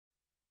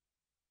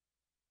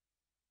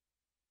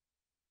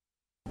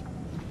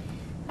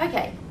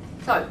Okay,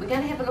 so we're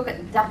going to have a look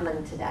at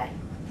doubling today.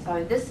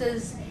 So this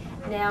is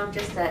now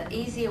just an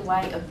easier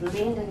way of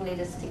blending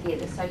letters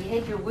together. So you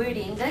had your word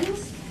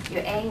endings,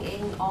 your ang,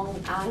 ing, ong,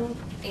 ang,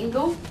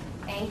 ingle,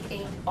 ang,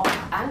 ing, ong,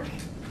 unk,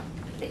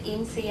 the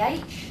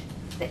nch,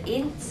 the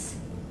ents,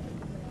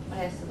 what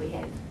else do we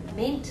have?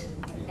 Ment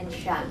and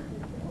shun,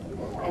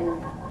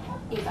 and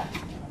ever.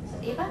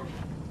 So ever?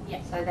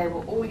 Yeah. So they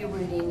were all your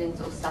word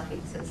endings or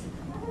suffixes.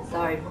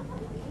 So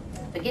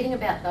forgetting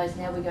about those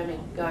now, we're going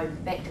to go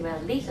back to our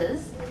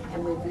letters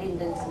and we're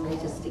blending some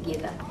letters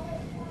together.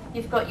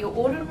 You've got your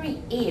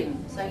ordinary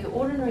M, so your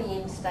ordinary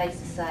M stays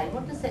the same.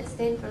 What does that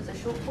stand for as a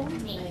short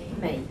form?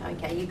 Me.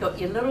 Okay, you've got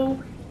your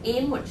little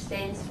M, which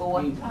stands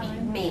for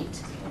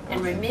ment.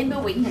 And remember,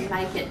 we can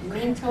make it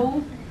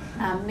mental,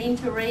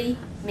 mentary,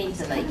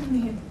 mentally.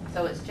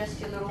 So it's just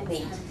your little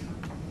ment.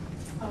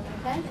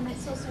 Okay? And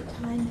that's also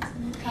time,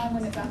 isn't it? Time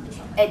when it's after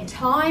something. And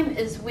time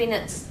is when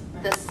it's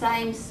the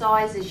same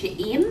size as your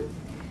M.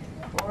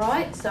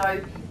 Alright,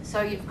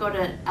 so you've got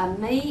a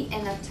me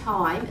and a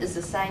time is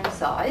the same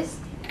size.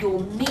 Your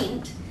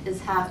ment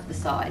is half the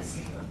size.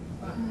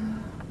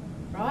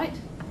 Right?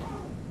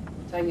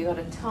 So you've got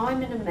a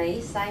time and a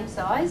me, same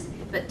size,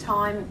 but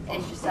time,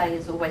 as you say,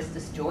 is always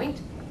disjoint,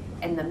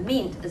 and the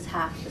ment is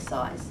half the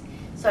size.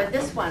 So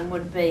this one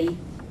would be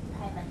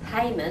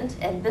payment,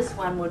 and this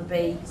one would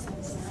be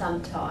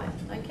sometime.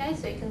 Okay,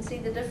 so you can see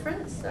the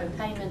difference? So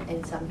payment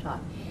and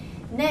sometime.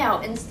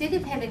 Now, instead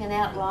of having an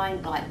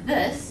outline like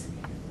this,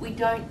 we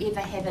don't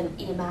ever have an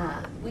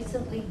MR. We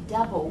simply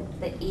double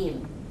the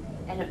M,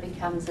 and it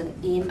becomes an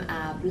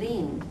MR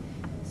blend.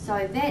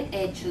 So that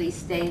actually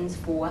stands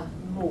for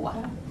more.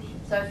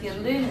 So if you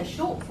learn the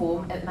short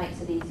form, it makes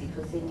it easy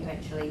because then you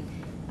actually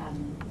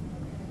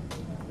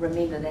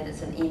remember that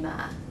it's an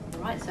MR.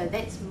 Right? So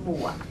that's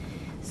more.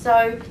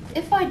 So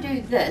if I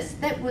do this,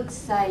 that would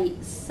say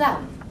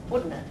some,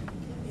 wouldn't it?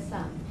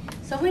 Some.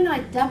 So when I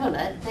double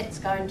it, that's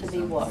going to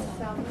be what?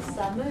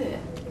 Summer.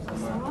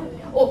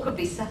 Or it could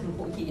be some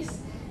more, yes.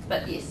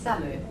 But yes,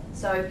 summer.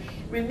 So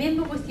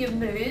remember with your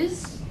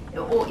mers,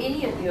 or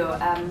any of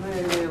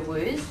your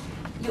words,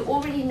 you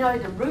already know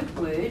the root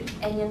word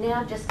and you're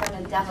now just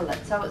going to double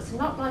it. So it's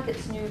not like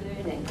it's new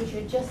learning because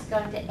you're just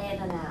going to add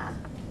an R.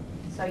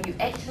 So you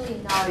actually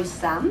know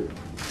some.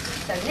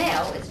 So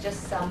now it's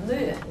just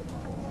summer.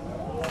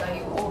 So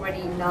you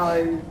already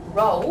know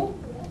roll,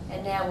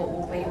 and now it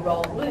will be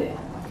roller.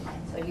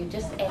 So you're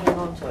just adding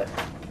on to it.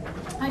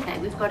 Okay,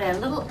 we've got our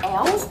little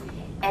L,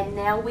 and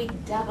now we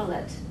double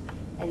it,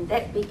 and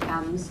that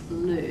becomes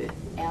lur,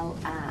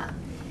 L-R.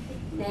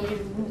 Now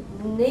you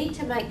need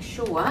to make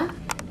sure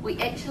we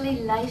actually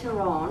later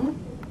on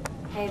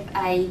have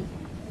a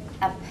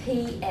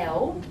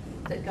PL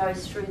that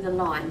goes through the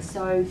line.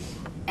 So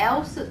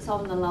L sits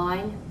on the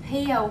line,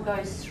 PL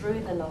goes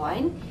through the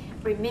line.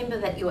 Remember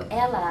that your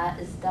LR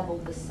is double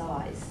the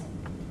size.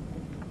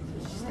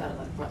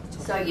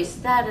 So you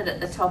started at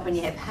the top and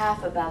you have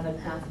half above and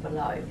half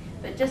below.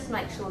 But just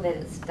make sure that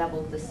it's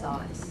double the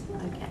size.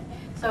 Okay.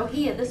 So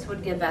here this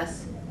would give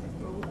us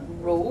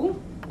rule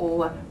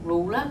or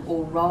ruler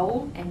or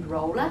roll and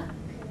roller.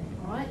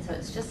 Alright, so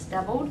it's just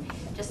doubled.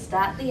 Just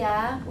start the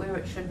R where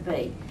it should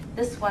be.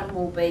 This one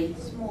will be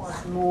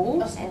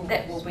small and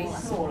that will be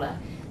smaller.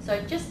 So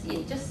just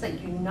so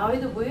you know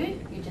the word,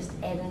 you just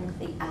add in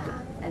the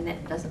R, and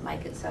that doesn't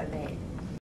make it so bad.